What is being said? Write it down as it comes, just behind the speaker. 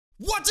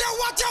Watch out,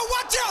 watch out,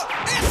 watch out!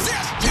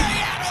 SSJ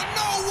out of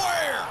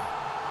nowhere!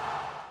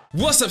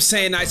 What's up,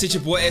 Saiyan Knights? It's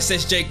your boy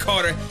SSJ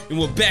Carter, and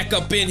we're back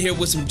up in here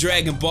with some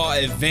Dragon Ball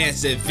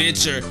Advanced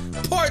Adventure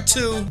Part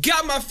 2.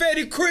 Got my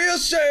Fetty Krill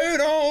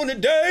shirt on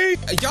today.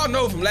 Y'all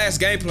know from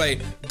last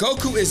gameplay,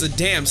 Goku is a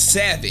damn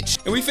savage.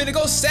 And we finna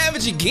go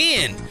savage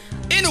again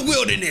in the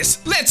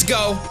wilderness. Let's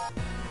go.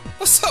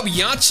 What's up,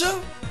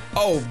 Yamcha?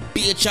 Oh,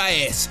 bitch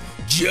ass.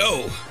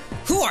 Joe.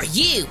 Who are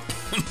you?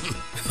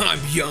 I'm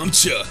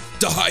Yamcha,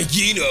 the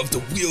hyena of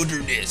the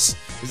wilderness.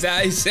 Is that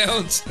how he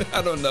sounds?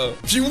 I don't know.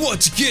 If you want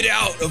to get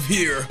out of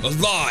here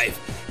alive,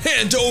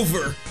 hand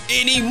over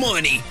any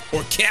money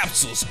or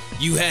capsules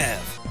you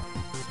have.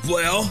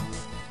 Well,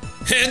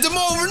 hand them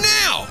over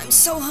now! I'm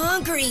so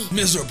hungry.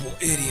 Miserable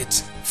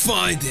idiots.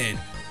 Fine then.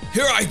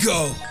 Here I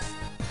go.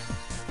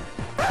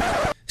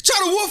 Try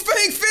to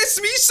Wolfang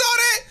fist me, you saw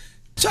that?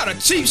 Try to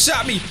cheap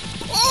shot me.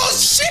 Oh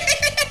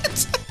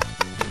shit!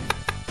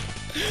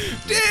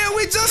 Damn,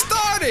 we just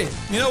started.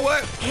 You know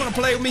what? You wanna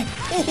play with me?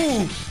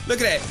 Ooh,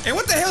 look at that. And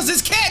what the hell's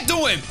this cat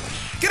doing?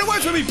 Get away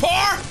from me,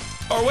 Par!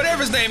 Or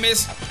whatever his name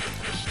is.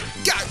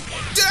 God.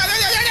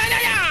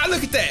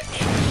 Look at that.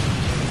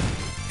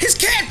 His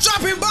cat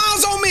dropping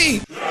bombs on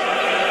me!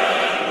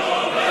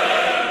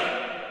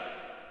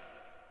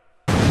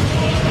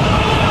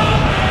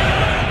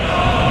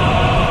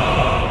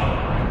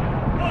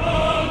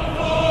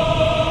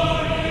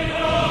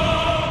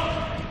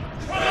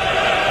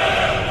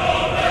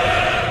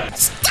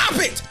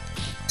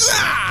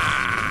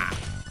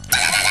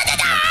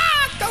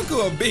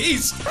 A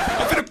beast.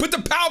 I'm gonna put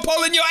the power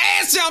pole in your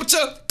ass,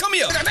 Yamcha. Come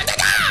here.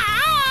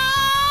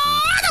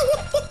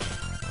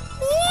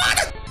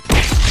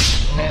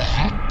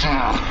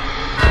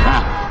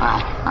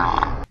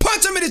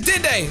 Punch him in his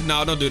dende.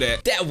 No, don't do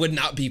that. That would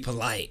not be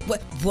polite.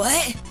 What?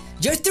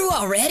 You're through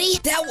already?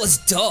 That was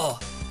dull.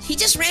 He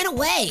just ran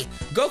away.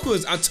 Goku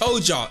is, I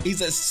told y'all,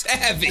 he's a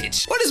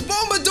savage. What is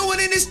Bulma doing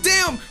in this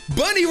damn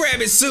bunny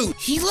rabbit suit?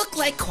 He looked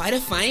like quite a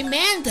fine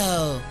man,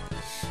 though.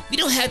 We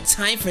don't have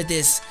time for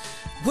this.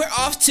 We're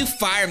off to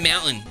Fire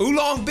Mountain.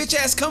 Oolong bitch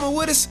ass coming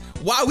with us?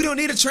 Why we don't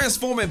need a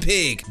transforming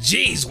pig?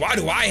 Jeez, why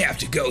do I have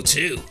to go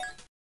too?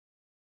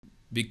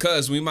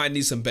 Because we might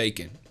need some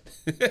bacon.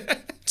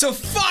 To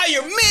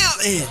Fire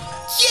Mountain!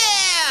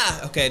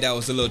 Yeah! Okay, that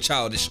was a little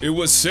childish. It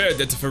was said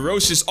that the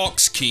ferocious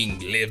Ox King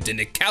lived in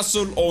a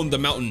castle on the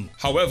mountain.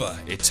 However,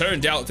 it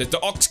turned out that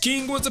the Ox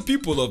King was a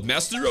pupil of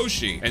Master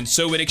Roshi. And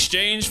so in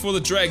exchange for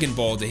the Dragon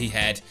Ball that he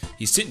had,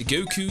 he sent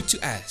Goku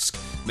to ask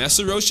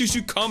Master Roshi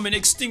to come and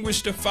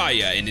extinguish the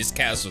fire in his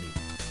castle.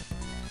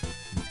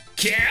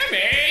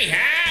 Kamehame!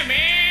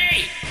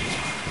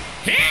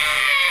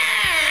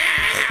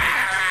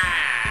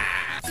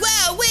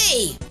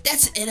 Wowee!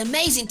 That's an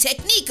amazing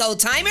technique,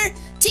 old-timer.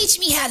 Teach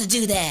me how to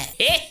do that.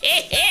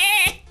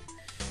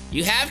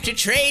 You have to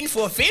train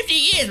for 50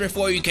 years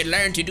before you can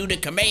learn to do the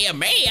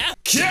Kamehameha.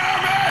 Kamehame!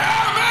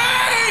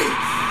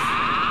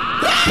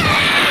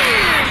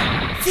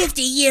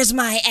 50 years,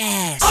 my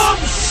ass. I'm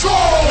so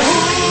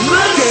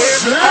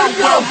rich. I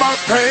got my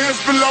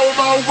pants below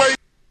my waist.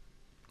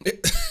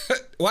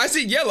 Why is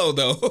it yellow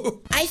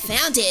though? I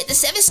found it, the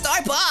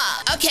 7-star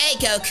ball. Okay,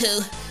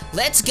 Goku,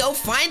 let's go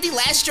find the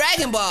last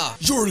Dragon Ball.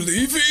 You're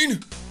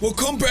leaving? Well,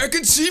 come back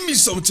and see me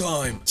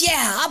sometime.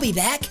 Yeah, I'll be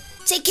back.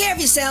 Take care of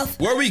yourself.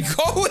 Where we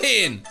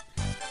going?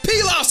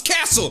 Pilaf's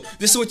castle.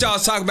 This is what y'all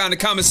was talking about in the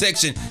comment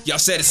section. Y'all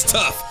said it's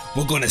tough.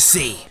 We're gonna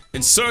see.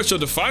 In search of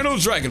the final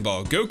Dragon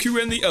Ball,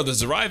 Goku and the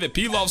others arrive at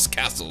Pilaf's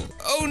castle.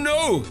 Oh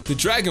no! The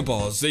Dragon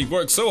Balls they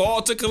worked so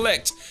hard to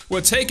collect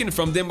were taken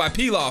from them by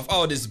Pilaf.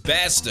 Oh, this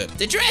bastard.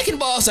 The Dragon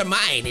Balls are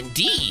mine,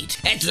 indeed.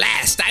 At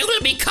last, I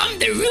will become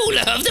the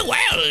ruler of the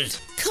world.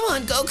 Come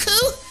on, Goku.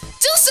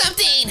 Do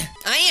something.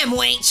 I am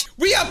wench.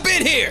 We up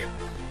in here.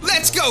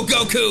 Let's go,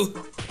 Goku.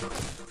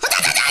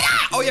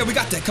 Oh yeah, we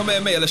got that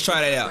Kamehameha. Let's try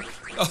that out.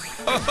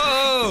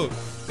 Oh,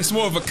 it's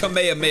more of a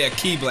Kamehameha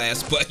key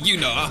blast, but you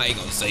know, I ain't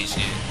gonna say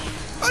shit.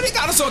 Oh, they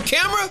got us on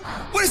camera?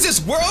 What is this,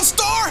 World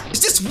Star?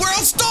 Is this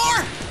World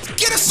Star?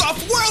 Get us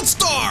off World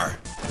Star!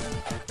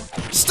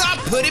 Stop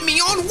putting me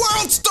on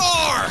World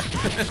Star!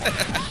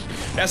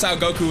 That's how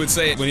Goku would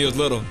say it when he was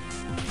little.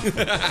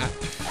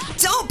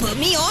 Don't put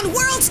me on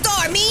World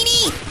Star,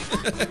 meanie!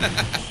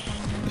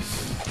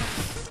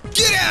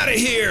 Get out of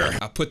here!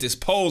 I put this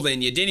pole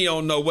in you, then you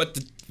don't know what.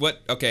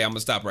 Okay, I'm gonna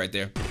stop right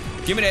there.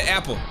 Give me that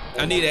apple.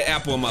 I need that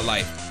apple in my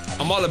life.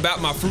 I'm all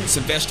about my fruits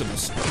and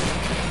vegetables.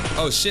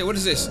 Oh shit, what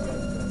is this?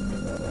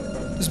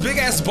 This big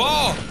ass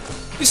ball.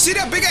 You see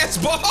that big ass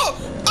ball?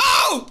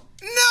 Oh!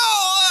 No!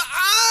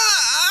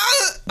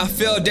 I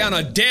fell down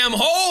a damn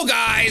hole,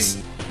 guys!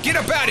 Get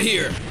up out of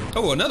here.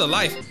 Oh, another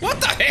life.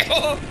 What the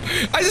hell?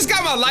 I just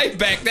got my life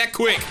back that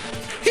quick.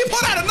 He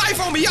pulled out a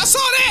knife on me. Y'all saw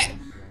that?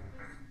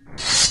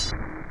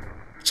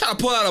 Trying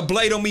to pull out a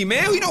blade on me,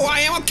 man. You know who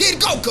I am. I'm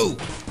Kid Goku.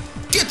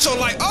 Get your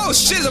life. Oh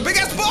shit, it's a big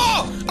ass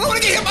ball. I don't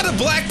want to get hit by the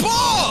black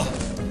ball.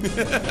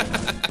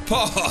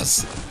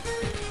 Pause.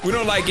 We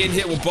don't like getting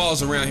hit with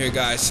balls around here,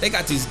 guys. They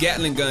got these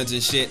Gatling guns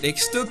and shit. They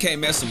still can't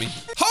mess with me.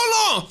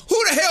 Hold on!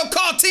 Who the hell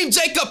called Team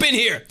Jacob in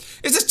here?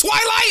 Is this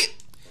Twilight?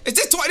 Is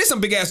this Twilight? There's some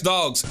big ass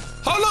dogs.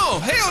 Hold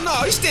on! Hell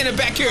no! He's standing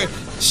back here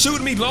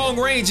shooting me long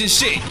range and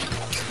shit.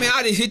 Man,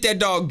 I just hit that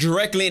dog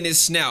directly in his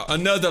snout.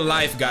 Another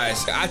life,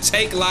 guys. I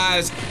take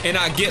lives and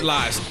I get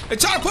lives. They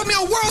try to put me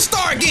on World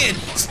Star again.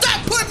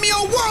 Stop putting me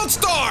on World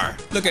Star.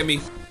 Look at me.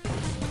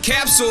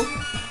 Capsule.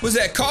 Was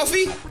that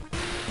coffee?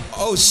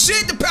 Oh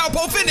shit, the power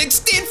pole finna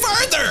extend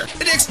further.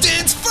 It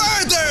extends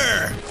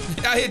further.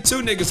 I hit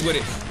 2 niggas with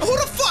it. Oh, who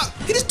the fuck?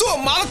 He just threw a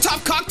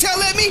Molotov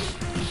cocktail at me?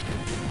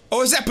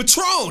 Or is that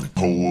Patron?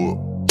 Hold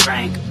up.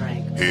 Frank.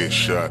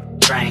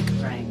 Headshot. Frank.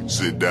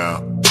 Sit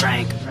down.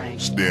 Frank.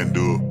 Stand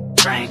up.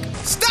 Frank.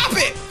 Stop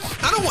it!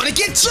 I don't want to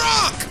get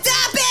drunk!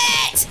 Stop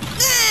it!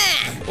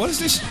 What is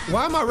this?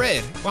 Why am I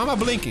red? Why am I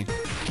blinking?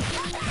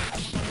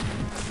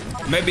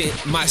 Maybe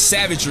my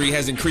savagery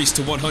has increased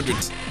to 100.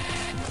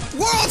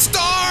 World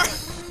Star!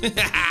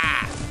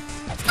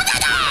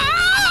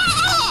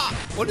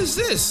 What is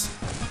this?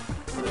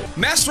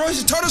 Master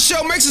Roshi Turtle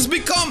Shell makes us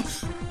become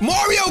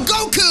Mario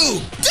Goku!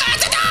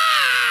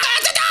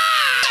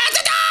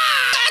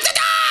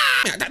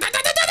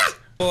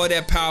 Boy,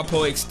 that power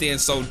pole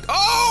extends so.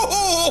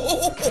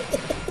 Oh!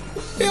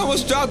 He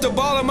almost dropped the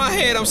ball in my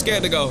head. I'm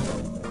scared to go.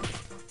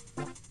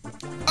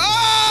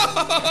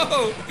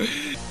 Oh!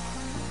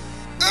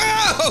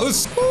 Oh!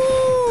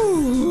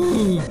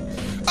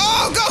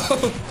 Oh,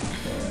 go!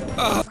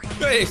 Oh,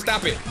 hey,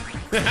 stop it.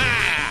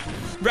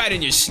 Right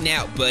in your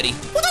snout, buddy.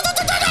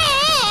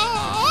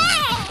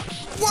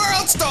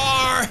 World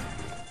Star!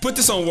 Put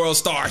this on World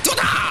Star.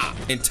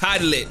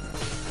 Entitle it.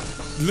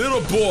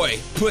 Little boy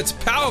puts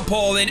power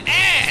pole in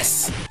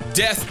ass.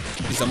 Death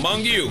is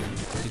among you.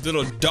 These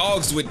little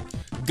dogs with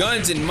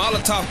guns and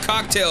Molotov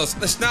cocktails.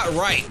 That's not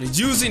right. They're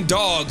using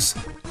dogs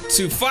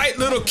to fight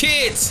little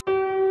kids.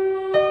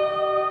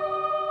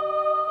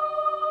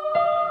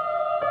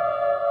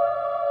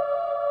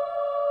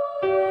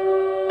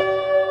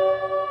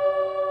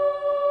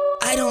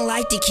 I don't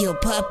like to kill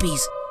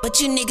puppies, but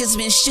you niggas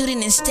been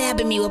shooting and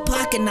stabbing me with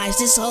pocket knives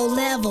this whole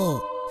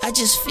level. I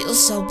just feel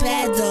so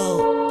bad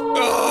though.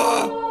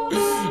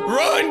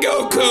 Run,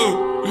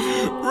 Goku!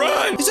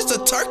 Run! Is this a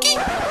turkey?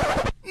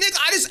 Nigga,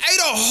 I just ate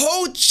a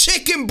whole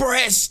chicken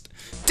breast.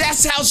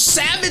 That's how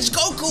savage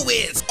Goku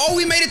is. Oh,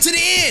 we made it to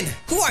the end.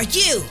 Who are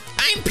you?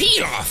 I'm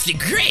Pilaf the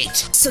Great.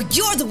 So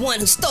you're the one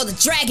who stole the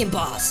Dragon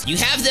Balls. You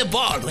have the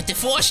ball with the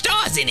 4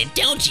 stars in it,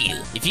 don't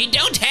you? If you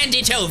don't hand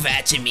it over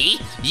to me,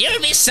 you'll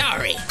be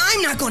sorry.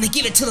 I'm not going to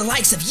give it to the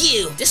likes of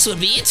you. This will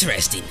be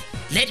interesting.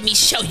 Let me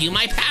show you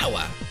my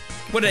power.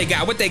 What they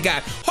got? What they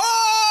got?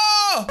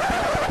 Oh!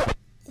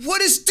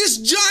 What is this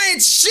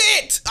giant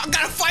shit? I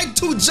gotta fight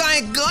 2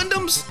 giant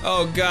Gundams?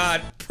 Oh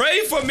God,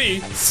 pray for me,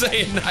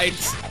 Saiyan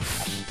Knights.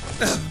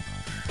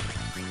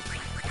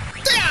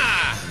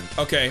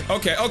 Okay,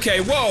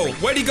 whoa,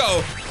 where'd he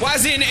go? Why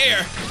is he in the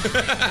air?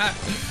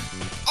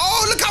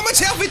 Oh, look how much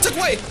health he took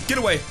away. Get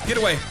away.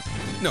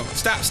 No,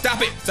 stop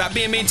it. Stop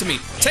being mean to me.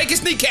 Take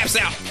his kneecaps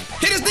out.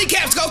 Hit his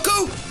kneecaps,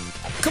 Goku.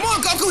 Come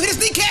on, Goku, hit his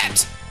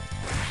kneecaps.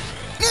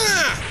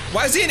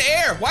 Why is he in the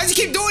air? Why does he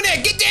keep doing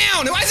that? Get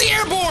down! Why is he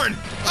airborne?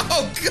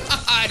 Oh,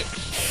 God!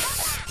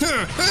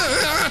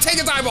 Take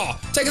his eyeball!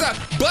 Take his eye.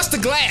 Bust the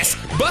glass!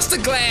 Bust the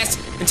glass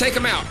and take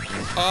him out.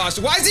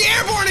 So why is he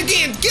airborne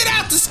again? Get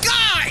out the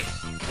sky!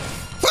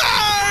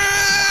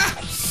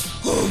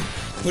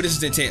 Oh, this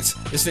is intense.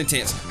 This is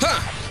intense.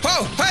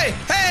 Oh,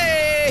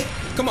 hey!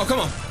 Come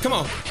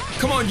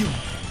on, you.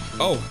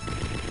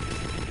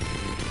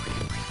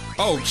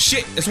 Oh,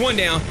 shit. There's one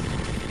down.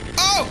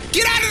 Oh,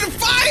 get out of the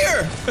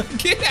fire!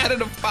 Get out of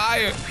the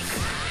fire.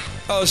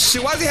 Oh,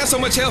 shit. Why does he have so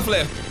much health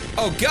left?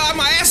 Oh, God,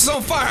 my ass is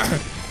on fire.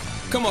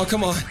 Come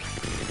on.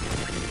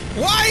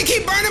 Why do you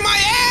keep burning my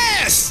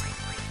ass?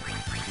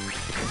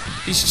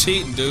 He's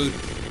cheating, dude.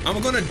 I'm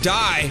gonna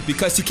die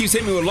because he keeps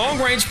hitting me with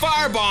long-range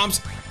fire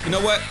bombs. You know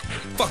what?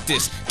 Fuck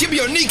this. Give me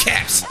your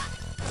kneecaps.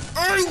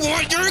 I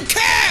want your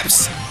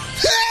caps!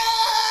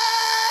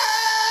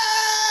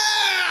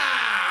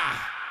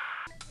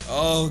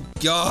 Oh,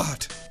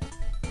 God.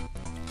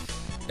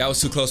 That was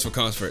too close for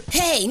comfort.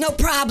 Hey, no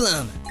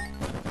problem.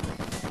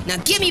 Now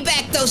give me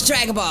back those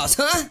Dragon Balls,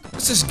 huh?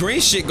 What's this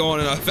green shit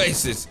going in our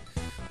faces?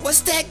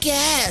 What's that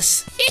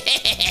gas?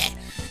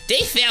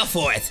 They fell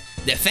forth.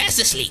 They're fast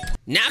asleep.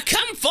 Now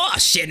come forth,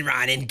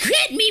 Shenron, and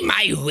grant me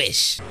my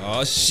wish.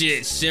 Oh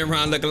shit,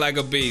 Shenron looking like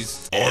a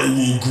beast. I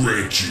will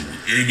grant you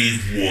any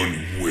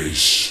one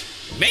wish.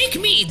 Make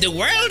me the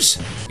world's...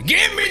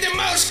 Give me the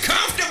most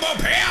comfortable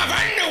pair of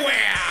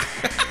underwear!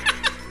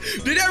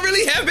 Did that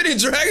really happen in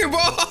Dragon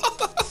Ball?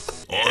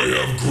 I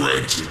have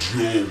granted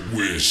your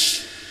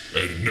wish,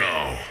 and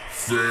now,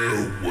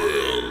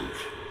 farewell.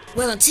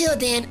 Well, until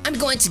then, I'm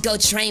going to go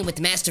train with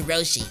Master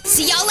Roshi.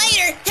 See y'all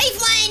later! Hey,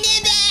 Flying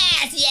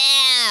Nimbus!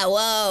 Yeah!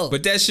 Whoa.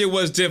 But that shit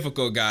was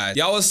difficult, guys.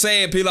 Y'all was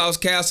saying Pilaf's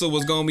Castle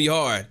was gonna be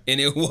hard, and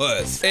it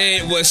was.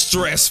 It was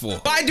stressful.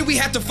 Why did we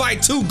have to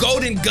fight 2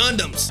 golden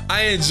Gundams?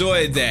 I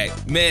enjoyed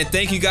that. Man,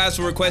 thank you guys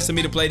for requesting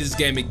me to play this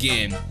game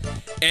again.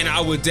 And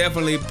I will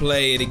definitely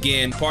play it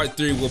again. Part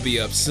 3 will be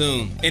up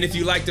soon. And if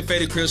you like the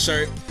Fetty Krill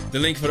shirt, the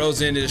link for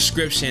those in the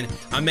description.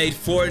 I made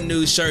 4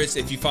 new shirts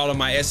if you follow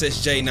my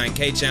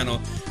SSJ9K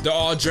channel. They're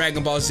all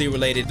Dragon Ball Z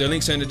related. The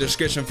links are in the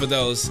description for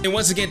those. And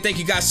once again, thank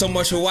you guys so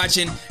much for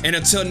watching. And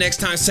until next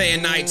time,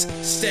 Saiyan Knights,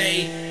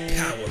 stay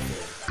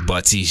powerful.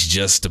 But he's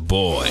just a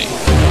boy.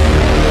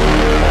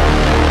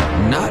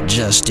 Not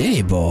just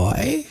any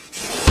boy.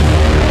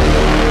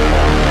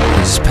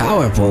 His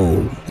power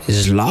pole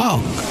is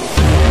long.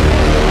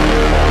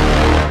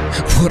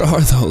 What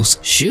are those?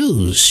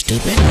 Shoes,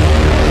 stupid.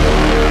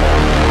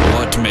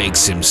 What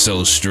makes him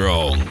so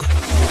strong?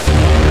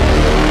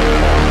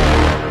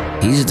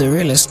 He's the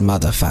realest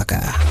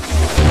motherfucker.